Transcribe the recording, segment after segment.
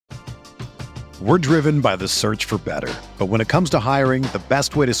We're driven by the search for better. But when it comes to hiring, the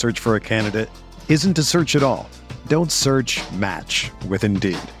best way to search for a candidate isn't to search at all. Don't search, match with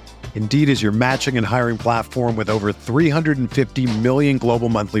Indeed. Indeed is your matching and hiring platform with over 350 million global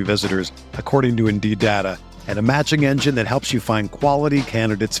monthly visitors, according to Indeed data, and a matching engine that helps you find quality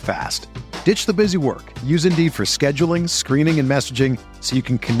candidates fast. Ditch the busy work. Use Indeed for scheduling, screening, and messaging so you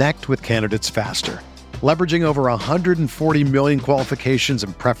can connect with candidates faster. Leveraging over 140 million qualifications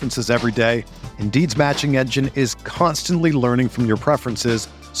and preferences every day, Indeed's matching engine is constantly learning from your preferences,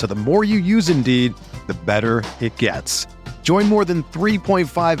 so the more you use Indeed, the better it gets. Join more than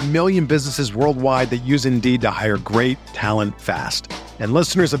 3.5 million businesses worldwide that use Indeed to hire great talent fast. And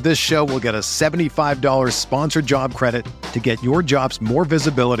listeners of this show will get a $75 sponsored job credit to get your jobs more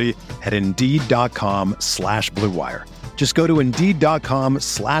visibility at Indeed.com/Blue Wire. Just go to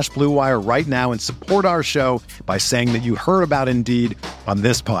Indeed.com/Blue Wire right now and support our show by saying that you heard about Indeed on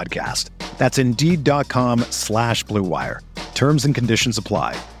this podcast. That's Indeed.com/Blue Wire. Terms and conditions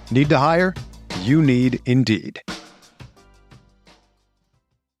apply. Need to hire? You need Indeed.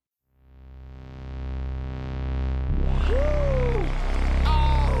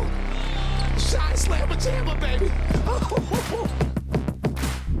 Shot slammer jammer, baby.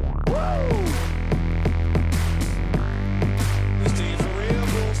 This team's for real,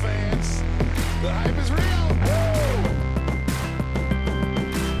 Bulls fans. The hype is real.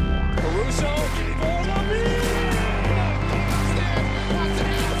 Caruso, for the lead.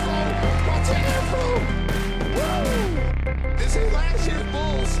 Watch the airflow. This ain't last year's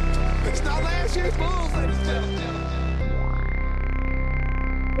Bulls. It's not last year's Bulls, ladies and gentlemen.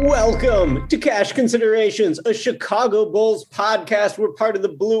 Welcome to Cash Considerations, a Chicago Bulls podcast. We're part of the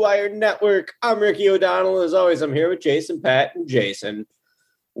Blue Wire Network. I'm Ricky O'Donnell. As always, I'm here with Jason, Pat, and Jason.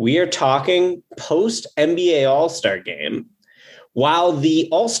 We are talking post-NBA All-Star game. While the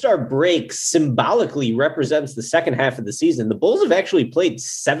All-Star break symbolically represents the second half of the season, the Bulls have actually played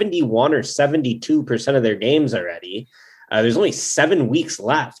 71 or 72% of their games already. There's only 7 weeks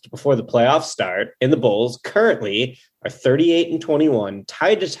left before the playoffs start, and the Bulls currently are 38-21,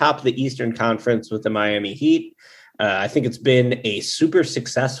 tied atop the Eastern Conference with the Miami Heat. I think it's been a super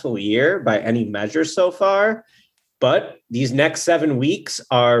successful year by any measure so far, but these next 7 weeks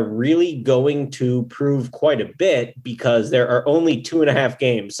are really going to prove quite a bit because there are only 2.5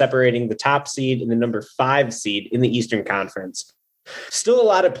 games separating the top seed and the number 5 seed in the Eastern Conference. Still a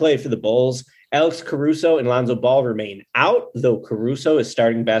lot of play for the Bulls. Alex Caruso and Lonzo Ball remain out, though Caruso is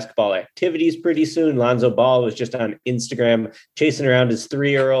starting basketball activities pretty soon. Lonzo Ball was just on Instagram chasing around his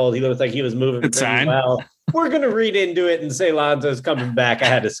 3-year-old. He looked like he was moving pretty well. We're going to read into it and say Lonzo's coming back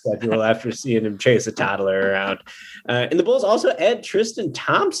ahead of schedule after seeing him chase a toddler around. And the Bulls also add Tristan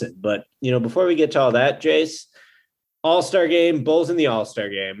Thompson. But, before we get to all that, Jace, All-Star game, Bulls in the All-Star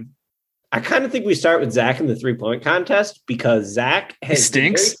game. I kind of think we start with Zach in the 3-point contest because Zach has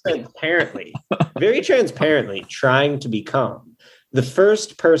very transparently trying to become the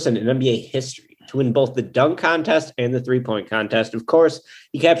first person in NBA history to win both the dunk contest and the 3-point contest. Of course,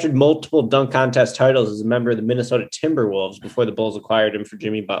 he captured multiple dunk contest titles as a member of the Minnesota Timberwolves before the Bulls acquired him for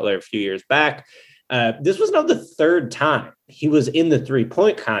Jimmy Butler a few years back. This was now the 3rd time he was in the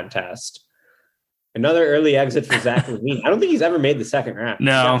 3-point contest. Another early exit for Zach LaVine. I don't think he's ever made the second round.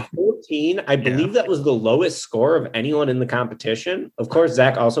 No. 14. I believe that was the lowest score of anyone in the competition. Of course,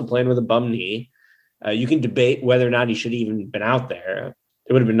 Zach also playing with a bum knee. You can debate whether or not he should have even been out there.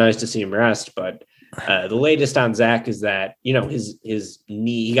 It would have been nice to see him rest, but the latest on Zach is that, his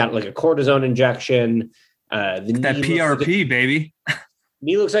knee, he got like a cortisone injection. That PRP, baby.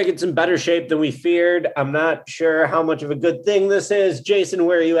 Knee looks like it's in better shape than we feared. I'm not sure how much of a good thing this is. Jason,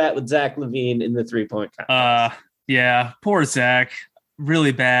 where are you at with Zach LaVine in the 3-point contest? Yeah, poor Zach.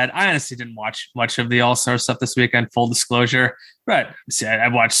 Really bad. I honestly didn't watch much of the All-Star stuff this weekend, full disclosure. But I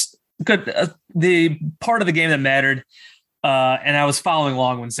watched the part of the game that mattered, and I was following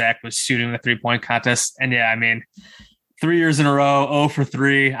along when Zach was shooting the 3-point contest. And 3 years in a row, 0 for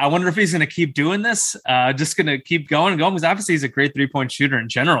 3. I wonder if he's going to keep doing this, just going to keep going because obviously he's a great 3-point shooter in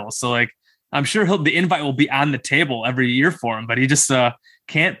general. So I'm sure the invite will be on the table every year for him, but he just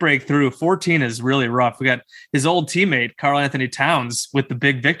can't break through. 14 is really rough. We got his old teammate, Karl Anthony Towns, with the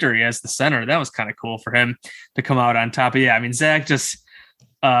big victory as the center. That was kind of cool for him to come out on top. But Zach just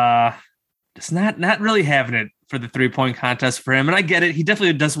not really having it for the 3-point contest for him. And I get it. He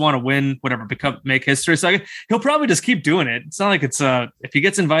definitely does want to win, make history. So he'll probably just keep doing it. It's not like it's if he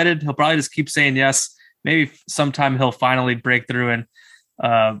gets invited, he'll probably just keep saying yes. Maybe sometime he'll finally break through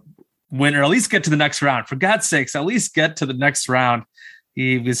and win, or at least get to the next round. For God's sakes, at least get to the next round.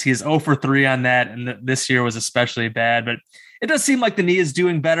 He's 0 for 3 on that. And this year was especially bad, but it does seem like the knee is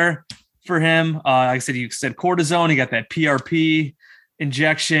doing better. for him. Like I said, you said cortisone. He got that PRP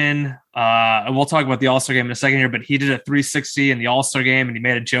injection. And we'll talk about the All-Star game in a second here, but he did a 360 in the All-Star game and he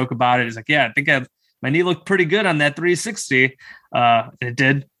made a joke about it. He's like, yeah, I think my knee looked pretty good on that 360. It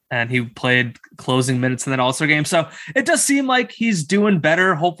did. And he played closing minutes in that All-Star game. So it does seem like he's doing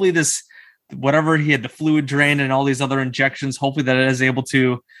better. Hopefully whatever he had, the fluid drain and all these other injections, hopefully that is able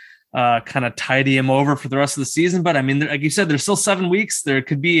to kind of tidy him over for the rest of the season. But I mean, like you said, there's still 7 weeks. There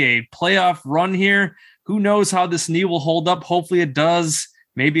could be a playoff run here. Who knows how this knee will hold up? Hopefully it does.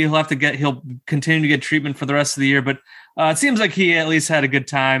 Maybe he'll continue to get treatment for the rest of the year. But it seems like he at least had a good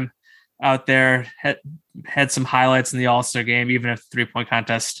time out there, had some highlights in the All-Star game, even if the 3-point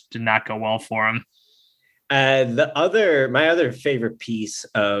contest did not go well for him. My other favorite piece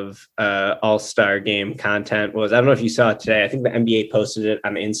of All-Star game content was, I don't know if you saw it today, I think the NBA posted it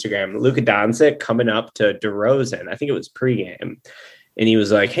on Instagram, Luka Doncic coming up to DeRozan, I think it was pregame, and he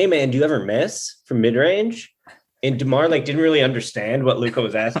was like, hey man, do you ever miss from mid-range? And DeMar didn't really understand what Luka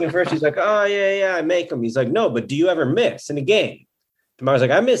was asking first. He's like, oh yeah, I make them. He's like, no, but do you ever miss in a game? DeMar's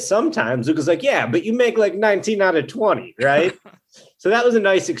like, I miss sometimes. Luka's like, yeah, but you make 19 out of 20, right? So that was a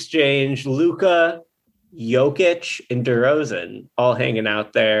nice exchange. Luka, Jokic, and DeRozan all hanging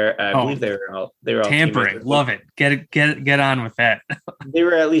out there. I believe they were all tampering. Love it. Get on with that. They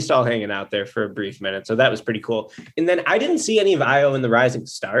were at least all hanging out there for a brief minute, so that was pretty cool. And then I didn't see any of Io in the Rising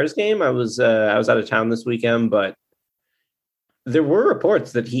Stars game. I was out of town this weekend, but there were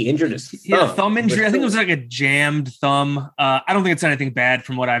reports that he injured his thumb. Yeah, thumb injury. I think it was a jammed thumb. I don't think it's anything bad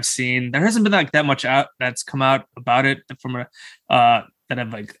from what I've seen. There hasn't been that much out that's come out about it from that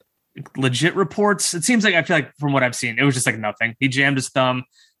have legit reports. It seems like, I feel like from what I've seen, it was just nothing. He jammed his thumb,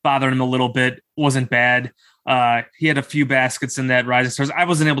 bothered him a little bit. Wasn't bad. He had a few baskets in that Rising Stars. I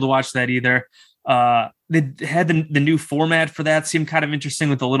wasn't able to watch that either. They had the new format for that. Seemed kind of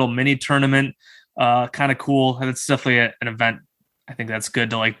interesting with the little mini tournament. Kind of cool. And it's definitely an event. I think that's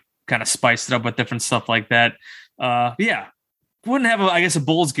good to kind of spice it up with different stuff like that. Yeah. Wouldn't have a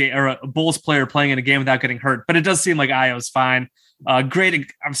Bulls game or a Bulls player playing in a game without getting hurt, but it does seem like Io's fine. Great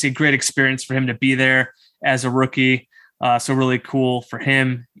experience for him to be there as a rookie. So really cool for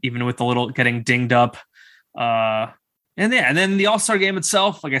him, even with the little getting dinged up. And then the All-Star game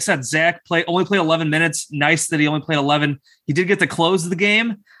itself, like I said, Zach only played 11 minutes. Nice that he only played 11. He did get to close the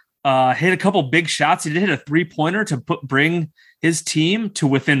game. Hit a couple big shots. He did hit a 3-pointer to bring his team to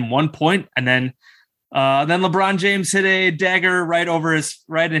within 1 point. And then LeBron James hit a dagger right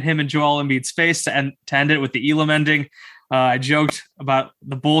in him and Joel Embiid's face to end it with the Elam ending. I joked about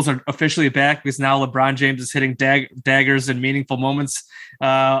the Bulls are officially back because now LeBron James is hitting daggers in meaningful moments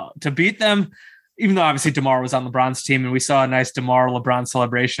to beat them, even though obviously DeMar was on LeBron's team and we saw a nice DeMar LeBron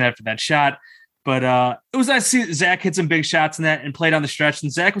celebration after that shot. But it was nice to see Zach hit some big shots in that and played on the stretch.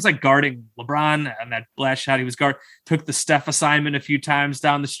 And Zach was guarding LeBron on that last shot. He was took the Steph assignment a few times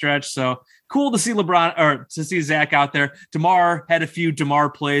down the stretch. So cool to see Zach out there. DeMar had a few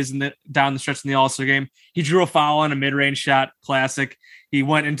DeMar plays down the stretch in the All-Star game. He drew a foul on a mid-range shot, classic. He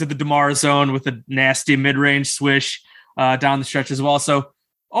went into the DeMar zone with a nasty mid-range swish down the stretch as well. So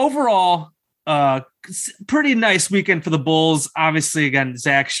overall, pretty nice weekend for the Bulls. Obviously, again,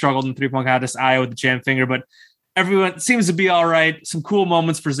 Zach struggled in 3-point contest, Io with the jam finger, but everyone seems to be all right. Some cool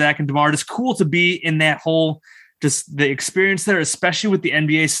moments for Zach and DeMar. Just cool to be in that whole, just the experience there, especially with the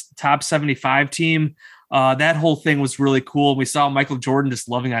NBA's top 75 team. That whole thing was really cool. We saw Michael Jordan just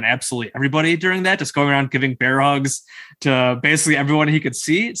loving on absolutely everybody during that, just going around giving bear hugs to basically everyone he could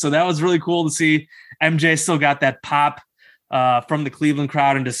see. So that was really cool to see. MJ still got that pop from the Cleveland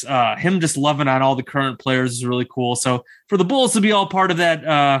crowd, and just him just loving on all the current players is really cool. So for the Bulls to be all part of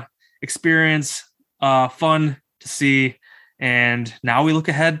that experience, fun to see. And now we look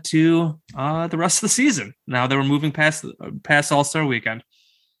ahead to the rest of the season. Now that we're moving past All-Star weekend.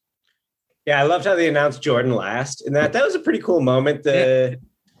 Yeah, I loved how they announced Jordan last, and that was a pretty cool moment.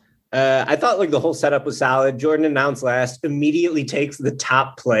 I thought the whole setup was solid. Jordan announced last, immediately takes the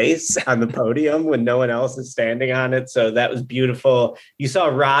top place on the podium when no one else is standing on it. So that was beautiful. You saw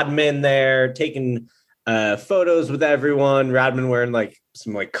Rodman there taking photos with everyone. Rodman wearing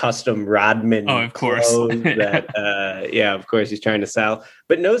some custom Rodman of course that of course he's trying to sell,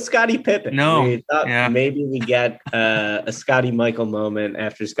 but no Scottie Pippen. No, we thought maybe we get a Scottie Michael moment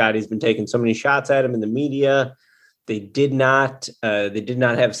after Scottie's been taking so many shots at him in the media. They did not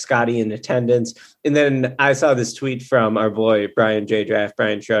have Scottie in attendance. And then I saw this tweet from our boy, Brian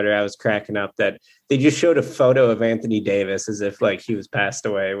Schroeder. I was cracking up that they just showed a photo of Anthony Davis as if he was passed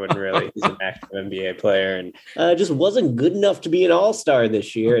away when really he's an active NBA player and just wasn't good enough to be an all-star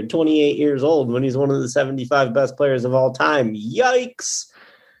this year at 28 years old when he's one of the 75 best players of all time. Yikes.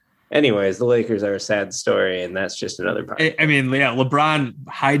 Anyways, the Lakers are a sad story, and that's just another part. I mean, yeah, LeBron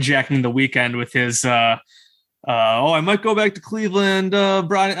hijacking the weekend with his, I might go back to Cleveland.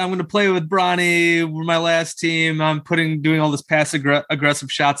 Bronny, I'm going to play with Bronny. We're my last team. I'm doing all this passive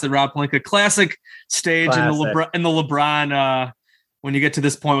aggressive shots at Rob Pelinka. Classic stage in the LeBron. When you get to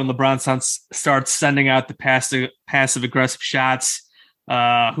this point when LeBron starts sending out the passive aggressive shots.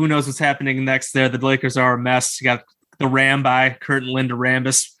 Who knows what's happening next there? The Lakers are a mess. You got the Ramby, Kurt and Linda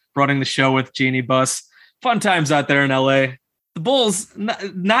Rambis, running the show with Jeannie Buss. Fun times out there in LA. The Bulls,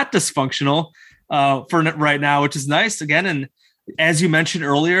 not dysfunctional for right now, which is nice again. And as you mentioned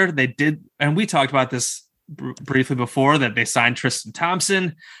earlier, they did, and we talked about this briefly before, that they signed Tristan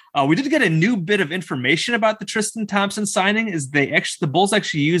Thompson. We did get a new bit of information about the Tristan Thompson signing. Is the Bulls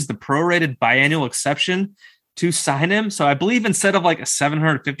actually used the prorated biannual exception to sign him. So I believe instead of like a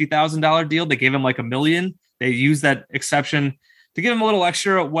 $750,000 deal, they gave him like $1 million. They used that exception to give him a little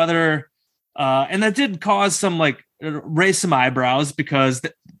extra, and that did cause raise some eyebrows because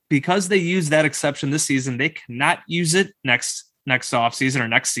they used that exception this season. They cannot use it next offseason or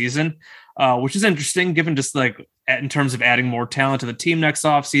next season, which is interesting given just like in terms of adding more talent to the team next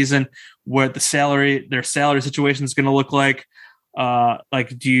offseason, what their salary situation is going to look like.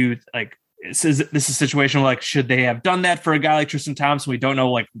 This is a situation like, should they have done that for a guy like Tristan Thompson? We don't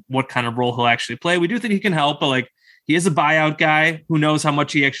know like what kind of role he'll actually play. We do think he can help, but like, he is a buyout guy. Who knows how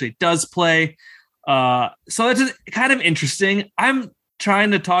much he actually does play. So that's just kind of interesting. I'm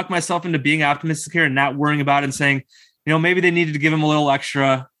trying to talk myself into being optimistic here and not worrying about it and saying, maybe they needed to give him a little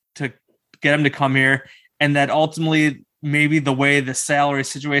extra to get him to come here. And that ultimately maybe the way the salary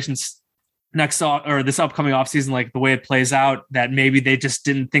situation's this upcoming offseason, like the way it plays out, that maybe they just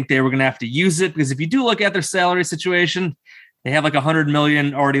didn't think they were going to have to use it. Because if you do look at their salary situation, they have like $100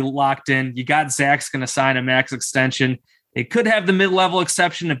 million already locked in. You got Zach's going to sign a max extension. They could have the mid-level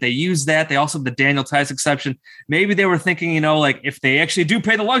exception if they use that. They also have the Daniel Tice exception. Maybe they were thinking, if they actually do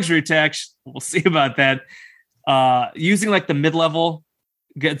pay the luxury tax, we'll see about that. Using like the mid-level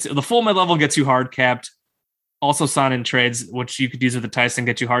the full mid-level gets you hard capped. Also sign in trades, which you could use with the Tice and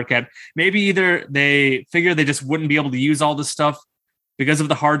get you hard capped. Maybe either they figure they just wouldn't be able to use all this stuff because of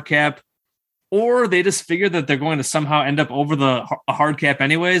the hard cap, or they just figure that they're going to somehow end up over a hard cap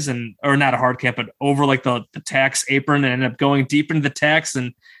anyways, or not a hard cap, but over like the tax apron and end up going deep into the tax,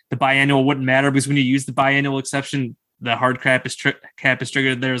 and the biannual wouldn't matter because when you use the biannual exception, the hard cap is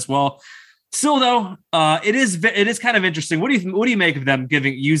triggered there as well. Still though, it is kind of interesting. What do you make of them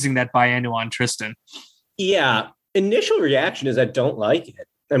using that biannual on Tristan? Yeah, initial reaction is I don't like it.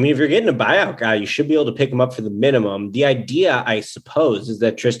 I mean, if you're getting a buyout guy, you should be able to pick him up for the minimum. The idea, I suppose, is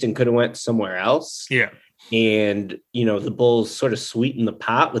that Tristan could have went somewhere else. Yeah. And, the Bulls sort of sweeten the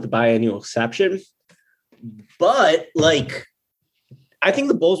pot with the biannual exception. But, I think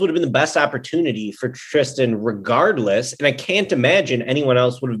the Bulls would have been the best opportunity for Tristan regardless. And I can't imagine anyone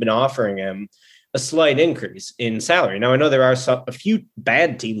else would have been offering him a slight increase in salary. Now, I know there are a few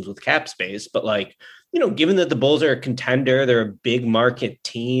bad teams with cap space, but given that the Bulls are a contender, they're a big market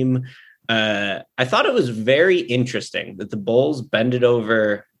team. I thought it was very interesting that the Bulls bended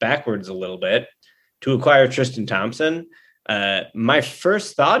over backwards a little bit to acquire Tristan Thompson. My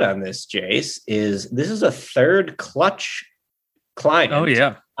first thought on this, Jace, is this is a third clutch client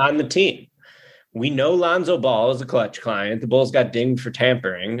on the team. We know Lonzo Ball is a clutch client. The Bulls got dinged for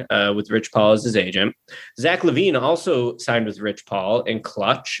tampering with Rich Paul as his agent. Zach LaVine also signed with Rich Paul and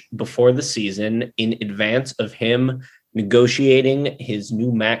Clutch before the season in advance of him negotiating his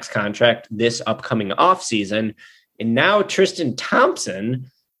new max contract this upcoming offseason. And now Tristan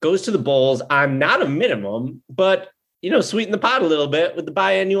Thompson goes to the Bulls on not a minimum, but, sweeten the pot a little bit with the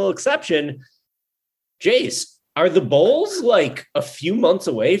biannual exception. Jace, are the Bulls a few months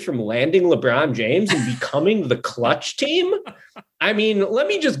away from landing LeBron James and becoming the clutch team? I mean, let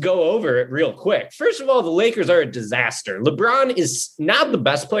me just go over it real quick. First of all, the Lakers are a disaster. LeBron is not the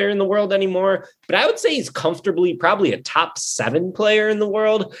best player in the world anymore, but I would say he's comfortably probably a top 7 player in the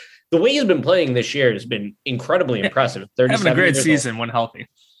world. The way he's been playing this year has been incredibly impressive. Having a great season when healthy.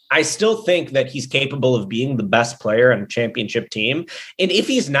 I still think that he's capable of being the best player on a championship team. And if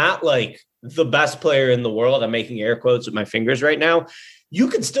he's not the best player in the world, I'm making air quotes with my fingers right now, you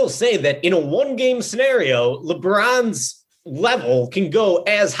could still say that in a one-game scenario, LeBron's level can go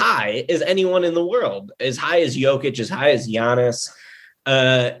as high as anyone in the world, as high as Jokic, as high as Giannis.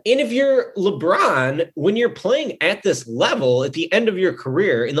 And if you're LeBron, when you're playing at this level at the end of your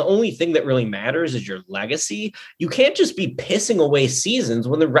career, and the only thing that really matters is your legacy, you can't just be pissing away seasons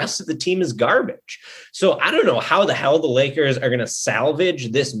when the rest of the team is garbage. So I don't know how the hell the Lakers are going to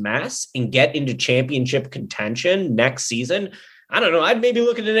salvage this mess and get into championship contention next season. I don't know. I'd maybe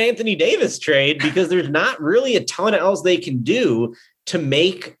look at an Anthony Davis trade because there's not really a ton else they can do to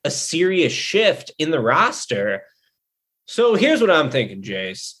make a serious shift in the roster. So here's what I'm thinking,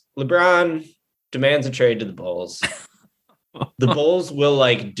 Jace. LeBron demands a trade to the Bulls. The Bulls will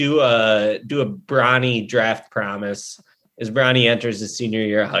do a Bronny draft promise as Bronny enters his senior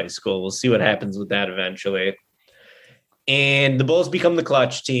year of high school. We'll see what happens with that eventually. And the Bulls become the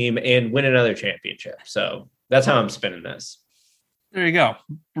clutch team and win another championship. So that's how I'm spinning this. There you go.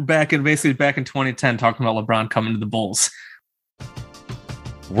 We're back in 2010 talking about LeBron coming to the Bulls.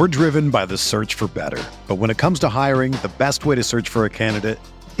 We're driven by the search for better. But when it comes to hiring, the best way to search for a candidate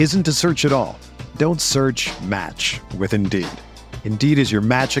isn't to search at all. Don't search, match with Indeed. Indeed is your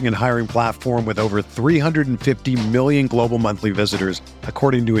matching and hiring platform with over 350 million global monthly visitors,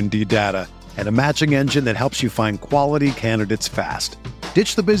 according to Indeed data, and a matching engine that helps you find quality candidates fast.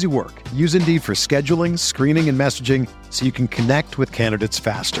 Ditch the busy work. Use Indeed for scheduling, screening, and messaging so you can connect with candidates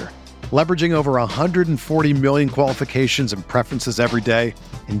faster. Leveraging over 140 million qualifications and preferences every day,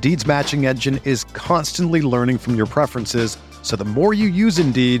 Indeed's matching engine is constantly learning from your preferences, so the more you use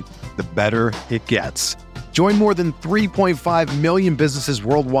Indeed, the better it gets. Join more than 3.5 million businesses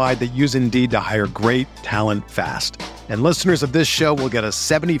worldwide that use Indeed to hire great talent fast. And listeners of this show will get a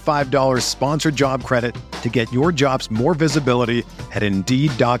 $75 sponsored job credit to get your jobs more visibility at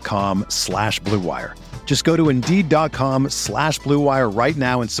Indeed.com/Blue Wire. Just go to Indeed.com/Blue Wire right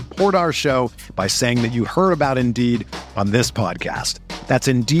now and support our show by saying that you heard about Indeed on this podcast. That's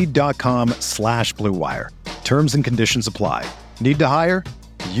Indeed.com/Blue Wire. Terms and conditions apply. Need to hire?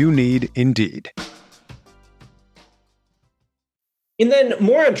 You need Indeed. And then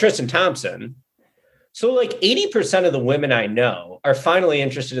more on Tristan Thompson. So 80% of the women I know are finally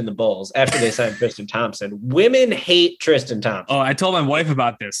interested in the Bulls after they signed Tristan Thompson. Women hate Tristan Thompson. Oh, I told my wife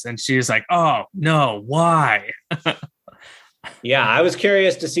about this and she was like, oh, no, why? Yeah, I was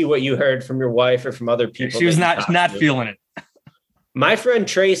curious to see what you heard from your wife or from other people. She was not feeling it. My friend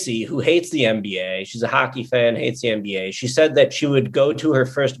Tracy, who hates the NBA, she's a hockey fan, hates the NBA. She said that she would go to her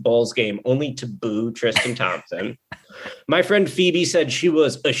first Bulls game only to boo Tristan Thompson. My friend Phoebe said she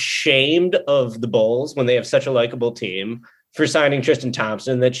was ashamed of the Bulls when they have such a likable team for signing Tristan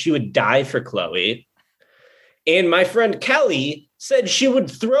Thompson, that she would die for Chloe. And my friend Kelly said she would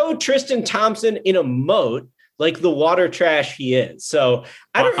throw Tristan Thompson in a moat like the water trash he is. So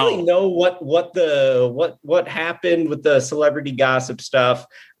I don't really know what happened with the celebrity gossip stuff.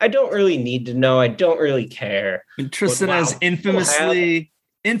 I don't really need to know. I don't really care. And Tristan has infamously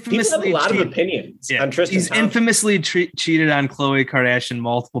people have a lot of opinions on Tristan He's Thompson. Infamously cheated on Khloe Kardashian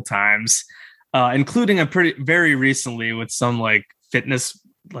multiple times, including very recently with some fitness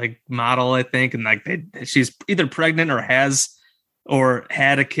model, I think, and she's either pregnant or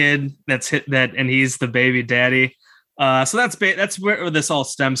had a kid and he's the baby daddy. So that's where this all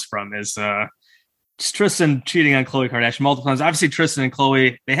stems from, is just Tristan cheating on Khloe Kardashian multiple times. Obviously, Tristan and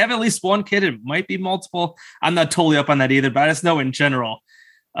Khloe, they have at least one kid. It might be multiple. I'm not totally up on that either, but I just know in general,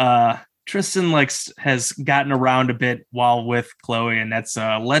 Tristan has gotten around a bit while with Khloe, and that's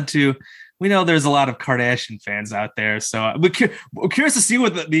led to, we know there's a lot of Kardashian fans out there. So we're curious to see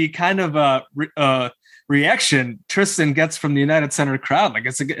what the kind of reaction Tristan gets from the United Center crowd.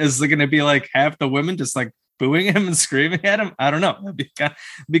 Is it going to be half the women just booing him and screaming at him? I don't know. It'd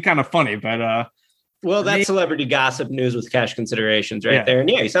be kind of funny, but well, that's celebrity gossip news with cash considerations right there. And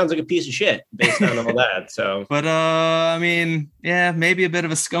yeah, he sounds like a piece of shit based on all that. So, but I mean, yeah, maybe a bit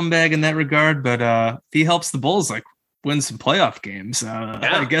of a scumbag in that regard, but if he helps the Bulls win some playoff games,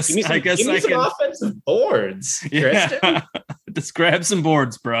 I guess give me some offensive boards. Yeah. Just grab some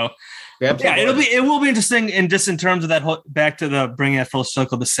boards, bro. It will be interesting, and just in terms of that whole, back to the bringing that full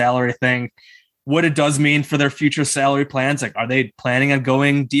circle, the salary thing, what it does mean for their future salary plans. Are they planning on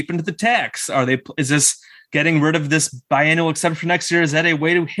going deep into the tax? Is this getting rid of this biannual exception next year? Is that a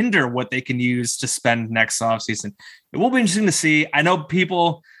way to hinder what they can use to spend next offseason? It will be interesting to see. I know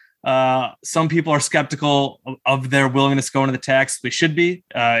some people are skeptical of their willingness to go into the tax. They should be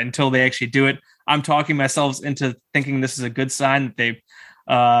until they actually do it. I'm talking myself into thinking this is a good sign that they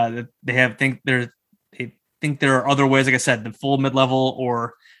think there are other ways. Like I said, the full mid-level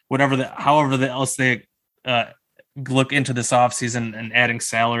or however else they look into this offseason and adding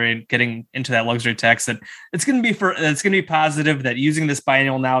salary and getting into that luxury tax, that it's going to be positive, that using this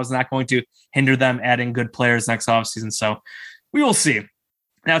biennial now is not going to hinder them adding good players next offseason. So we will see.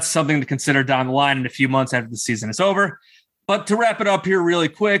 That's something to consider down the line in a few months after the season is over. But to wrap it up here really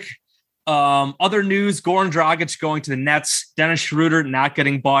quick, Other news, Goran Dragic going to the Nets, Dennis Schroeder not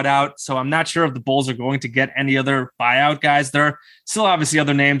getting bought out. So I'm not sure if the Bulls are going to get any other buyout guys. There are still obviously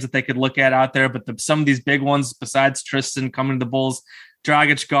other names that they could look at out there, but some of these big ones besides Tristan coming to the Bulls,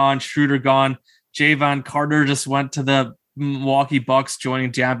 Dragic gone, Schroeder gone, Javon Carter just went to the Milwaukee Bucks,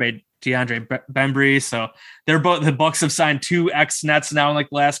 joining DeAndre Bembry. So the Bucks have signed 2 ex-Nets now in like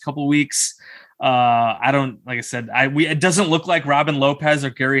the last couple of weeks. It doesn't look like Robin Lopez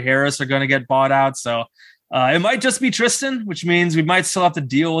or Gary Harris are going to get bought out. So it might just be Tristan, which means we might still have to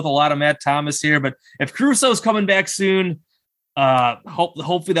deal with a lot of Matt Thomas here. But if Caruso's coming back soon,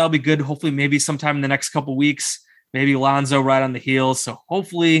 hopefully that'll be good. Hopefully maybe sometime in the next couple weeks, maybe Lonzo right on the heels. So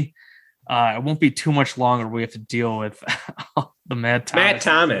hopefully it won't be too much longer. We have to deal with the Matt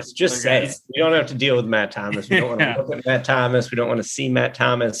Thomas. Just say it. We don't have to deal with Matt Thomas. We don't want to look at Matt Thomas. We don't want to see Matt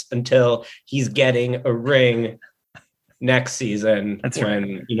Thomas until he's getting a ring next season. That's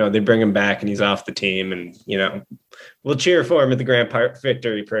when, they bring him back and he's off the team, and, we'll cheer for him at the Grand Park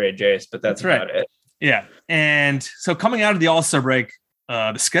Victory Parade, Jace, but that's about it. Yeah. And so coming out of the All-Star break,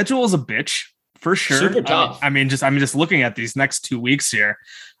 the schedule is a bitch for sure. Super tough. I'm just looking at these next 2 weeks here.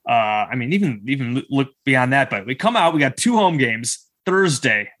 Even look beyond that, but we come out, we got 2 home games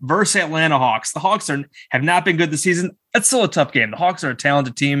Thursday versus Atlanta Hawks. The Hawks have not been good this season. That's still a tough game. The Hawks are a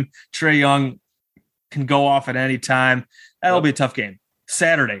talented team. Trae Young can go off at any time. That'll be a tough game.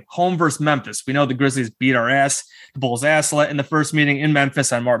 Saturday, home versus Memphis. We know the Grizzlies beat our ass, the Bulls' ass in the first meeting in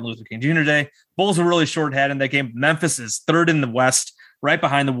Memphis on Martin Luther King Jr. Day. Bulls were really short-handed in that game. Memphis is 3rd in the West, right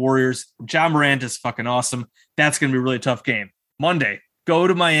behind the Warriors. John Morant is fucking awesome. That's going to be a really tough game. Monday, go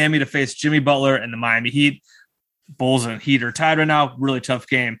to Miami to face Jimmy Butler and the Miami Heat. Bulls and Heat are tied right now. Really tough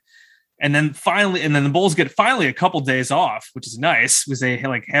game. And then the Bulls get finally a couple days off, which is nice because they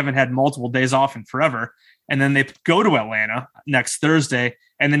haven't had multiple days off in forever. And then they go to Atlanta next Thursday.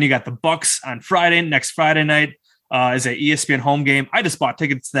 And then you got the Bucks on next Friday night is a ESPN home game. I just bought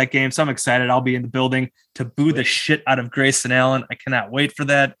tickets to that game, so I'm excited. I'll be in the building to boo the shit out of Grayson Allen. I cannot wait for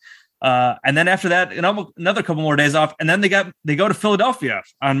that. And then after that, another couple more days off. And then they go to Philadelphia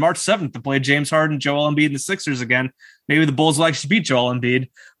on March 7th to play James Harden, Joel Embiid, and the Sixers again. Maybe the Bulls will actually beat Joel Embiid.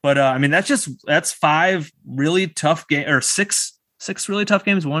 But that's 5 really tough games, or six really tough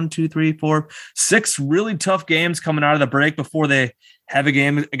games. 1, 2, 3, 4, 6 really tough games coming out of the break before they have a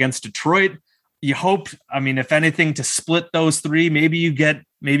game against Detroit. You hope, if anything, to split those 3. Maybe you go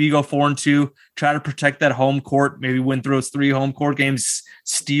 4-2, try to protect that home court, maybe win through those 3 home court games,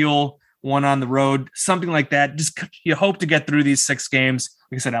 steal 1 on the road, something like that. Just you hope to get through these 6 games.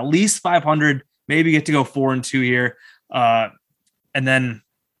 Like I said, at least 500, maybe get to go 4-2 here. And then,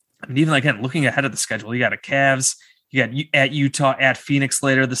 even again, looking ahead of the schedule, you got a Cavs, you got at Utah, at Phoenix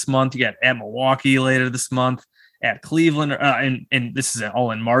later this month, you got at Milwaukee later this month, at Cleveland, and this is all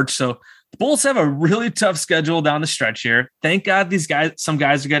in March. So the Bulls have a really tough schedule down the stretch here. Thank God some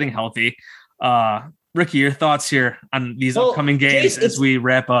guys are getting healthy. Ricky, your thoughts here on these upcoming games as we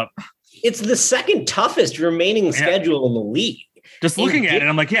wrap up? It's the second toughest remaining schedule in the league. Just looking at it,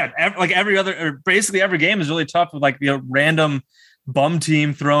 I'm like, every other, or basically every game is really tough with random bum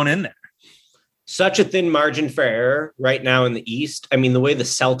team thrown in there. Such a thin margin for error right now in the East. The way the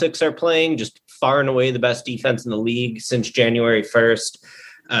Celtics are playing, just far and away the best defense in the league since January 1st.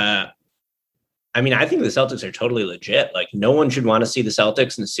 I think the Celtics are totally legit. No one should want to see the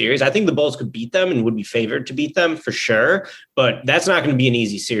Celtics in the series. I think the Bulls could beat them and would be favored to beat them for sure, but that's not going to be an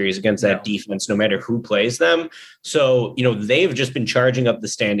easy series against that defense, no matter who plays them. So, they've just been charging up the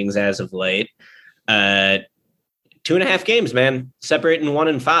standings as of late. 2.5 games, man, separating 1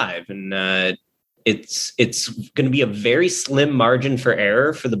 and 5. And, it's going to be a very slim margin for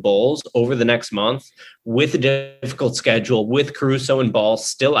error for the Bulls over the next month with a difficult schedule, with Caruso and Ball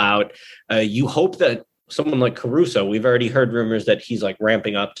still out. You hope that someone like Caruso, we've already heard rumors that he's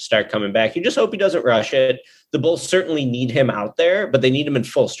ramping up to start coming back. You just hope he doesn't rush it. The Bulls certainly need him out there, but they need him in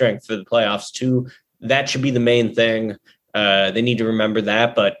full strength for the playoffs too. That should be the main thing. They need to remember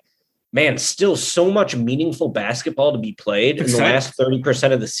that, but man, still so much meaningful basketball to be played in the last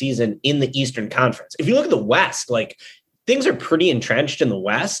 30% of the season in the Eastern Conference. If you look at the West, things are pretty entrenched in the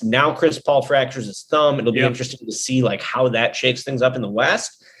West. Now Chris Paul fractures his thumb. It'll be interesting to see how that shakes things up in the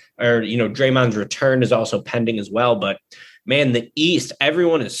West. Or, Draymond's return is also pending as well. But man, the East,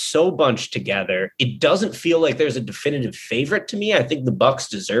 everyone is so bunched together. It doesn't feel like there's a definitive favorite to me. I think the Bucks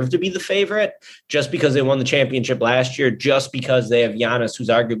deserve to be the favorite just because they won the championship last year, just because they have Giannis, who's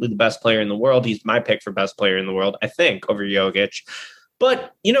arguably the best player in the world. He's my pick for best player in the world, I think, over Jokic.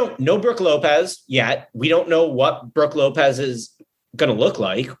 But, no Brook Lopez yet. We don't know what Brook Lopez is going to look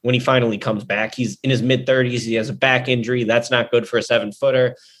like when he finally comes back. He's in his mid-30s. He has a back injury. That's not good for a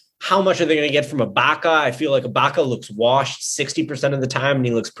 7-footer. how much are they going to get from Ibaka? I feel like Ibaka looks washed 60% of the time, and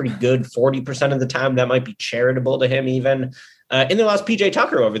he looks pretty good 40% of the time. That might be charitable to him even. And they lost PJ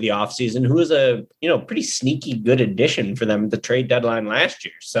Tucker over the offseason, who was a pretty sneaky good addition for them at the trade deadline last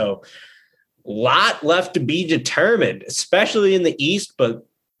year. So lot left to be determined, especially in the East. But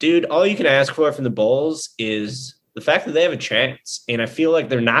dude, all you can ask for from the Bulls is the fact that they have a chance. And I feel like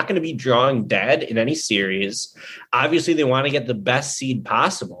they're not going to be drawing dead in any series. Obviously, they want to get the best seed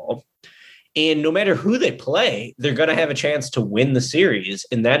possible. And no matter who they play, they're going to have a chance to win the series.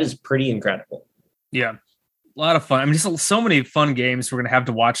 And that is pretty incredible. Yeah. A lot of fun. I mean, just so many fun games we're going to have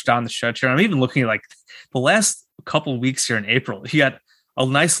to watch down the stretch here. I'm even looking at like the last couple of weeks here in April. You got a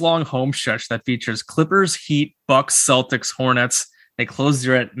nice long home stretch that features Clippers, Heat, Bucks, Celtics, Hornets. They close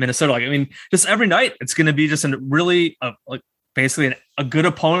here at Minnesota. Like, I mean, just every night it's going to be just basically a good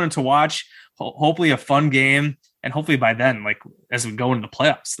opponent to watch. Hopefully a fun game, and hopefully by then, like as we go into the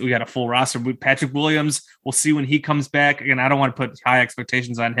playoffs, we got a full roster. Patrick Williams, we'll see when he comes back. Again, I don't want to put high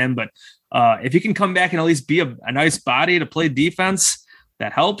expectations on him, but if he can come back and at least be a nice body to play defense,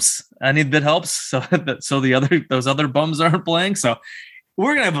 that helps. Any bit helps. So those other bums aren't playing. So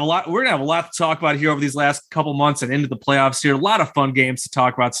we're gonna have a lot to talk about here over these last couple months and into the playoffs here. A lot of fun games to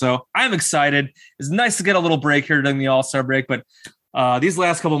talk about. So I'm excited. It's nice to get a little break here during the All-Star break, but these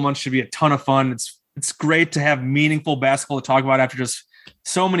last couple months should be a ton of fun. It's great to have meaningful basketball to talk about after just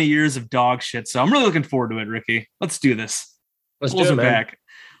so many years of dog shit. So I'm really looking forward to it, Ricky. Let's do this. Let's do it, man. Back.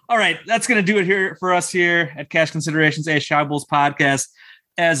 All right, that's going to do it here for us here at Cash Considerations, a Chi Bulls podcast.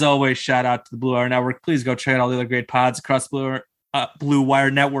 As always, shout out to the Blue Wire Network. Please go check out all the other great pods across the Blue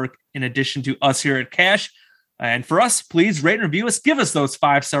Wire Network, in addition to us here at Cash. And for us, please rate and review us. Give us those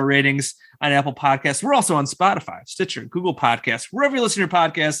 5-star ratings on Apple Podcasts. We're also on Spotify, Stitcher, Google Podcasts, wherever you listen to your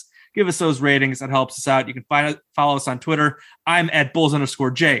podcasts. Give us those ratings. That helps us out. You can follow us on Twitter. I'm at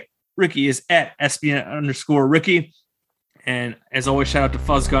Bulls_J. Ricky is at SBN_Ricky. And as always, shout out to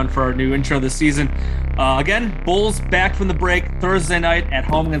Fuzzgun for our new intro this season. Again, Bulls back from the break Thursday night at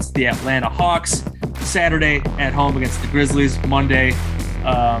home against the Atlanta Hawks. Saturday at home against the Grizzlies. Monday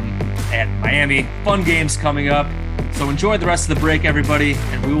at Miami. Fun games coming up. So enjoy the rest of the break, everybody,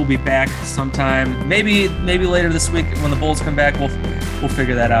 and we will be back sometime. Maybe later this week when the Bulls come back. We'll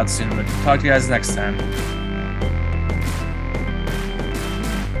figure that out soon. But talk to you guys next time.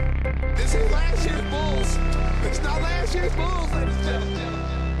 This is last year's Bulls. It's not last year's Bulls, ladies and gentlemen.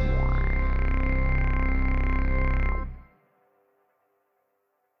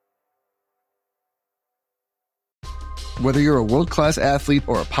 Whether you're a world-class athlete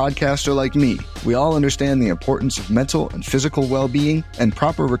or a podcaster like me, we all understand the importance of mental and physical well-being and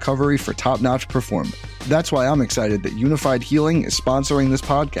proper recovery for top-notch performance. That's why I'm excited that Unified Healing is sponsoring this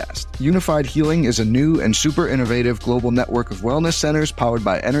podcast. Unified Healing is a new and super innovative global network of wellness centers powered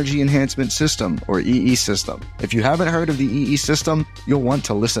by Energy Enhancement System, or EE System. If you haven't heard of the EE System, you'll want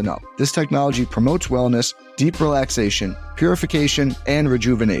to listen up. This technology promotes wellness, deep relaxation, purification, and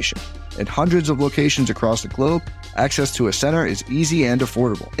rejuvenation. At hundreds of locations across the globe, access to a center is easy and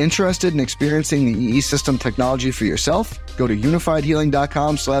affordable. Interested in experiencing the EE System technology for yourself? Go to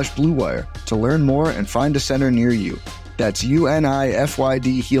unifydhealing.com/bluewire to learn more and find a center near you. That's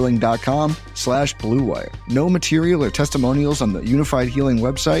unifydhealing.com/bluewire. No material or testimonials on the Unified Healing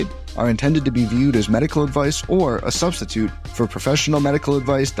website are intended to be viewed as medical advice or a substitute for professional medical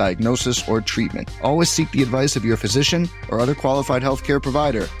advice, diagnosis, or treatment. Always seek the advice of your physician or other qualified healthcare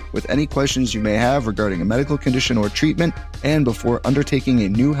provider with any questions you may have regarding a medical condition or treatment and before undertaking a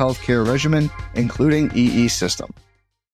new healthcare regimen, including EE System.